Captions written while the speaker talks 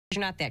You're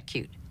not that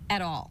cute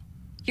at all.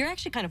 You're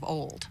actually kind of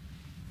old.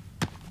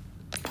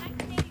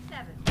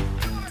 1987.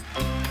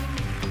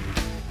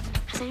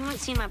 Has anyone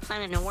seen my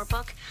Planet Nowhere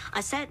book?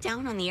 I sat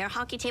down on the air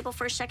hockey table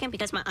for a second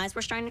because my eyes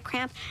were starting to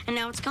cramp, and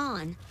now it's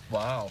gone.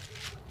 Wow,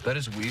 that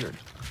is weird.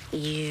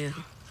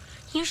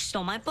 You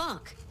stole my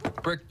book.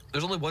 Brick,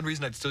 there's only one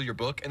reason I'd steal your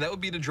book, and that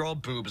would be to draw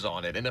boobs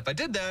on it. And if I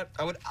did that,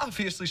 I would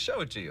obviously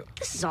show it to you.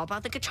 This is all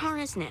about the guitar,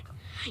 isn't it?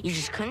 You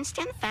just couldn't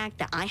stand the fact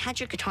that I had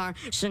your guitar,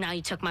 so now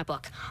you took my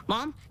book.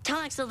 Mom, tell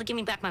Axel to give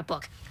me back my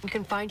book. You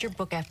can find your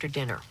book after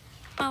dinner.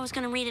 I was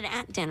going to read it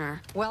at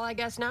dinner. Well, I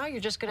guess now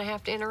you're just going to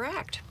have to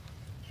interact.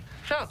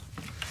 So,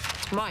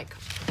 Mike,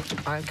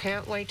 I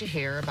can't wait to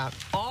hear about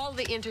all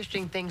the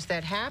interesting things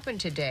that happened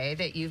today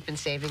that you've been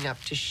saving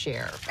up to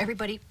share.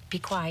 Everybody, be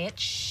quiet.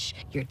 Shh.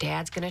 Your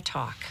dad's going to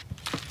talk.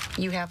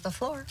 You have the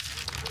floor.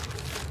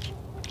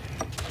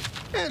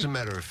 As a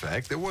matter of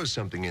fact, there was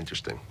something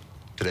interesting.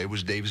 Today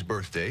was Dave's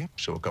birthday,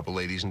 so a couple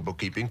ladies in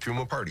bookkeeping threw him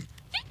a party.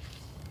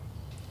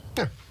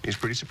 Yeah, he's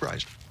pretty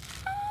surprised.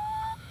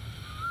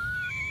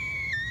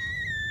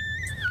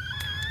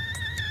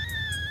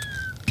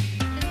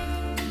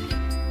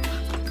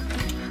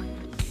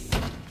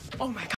 Oh, my God.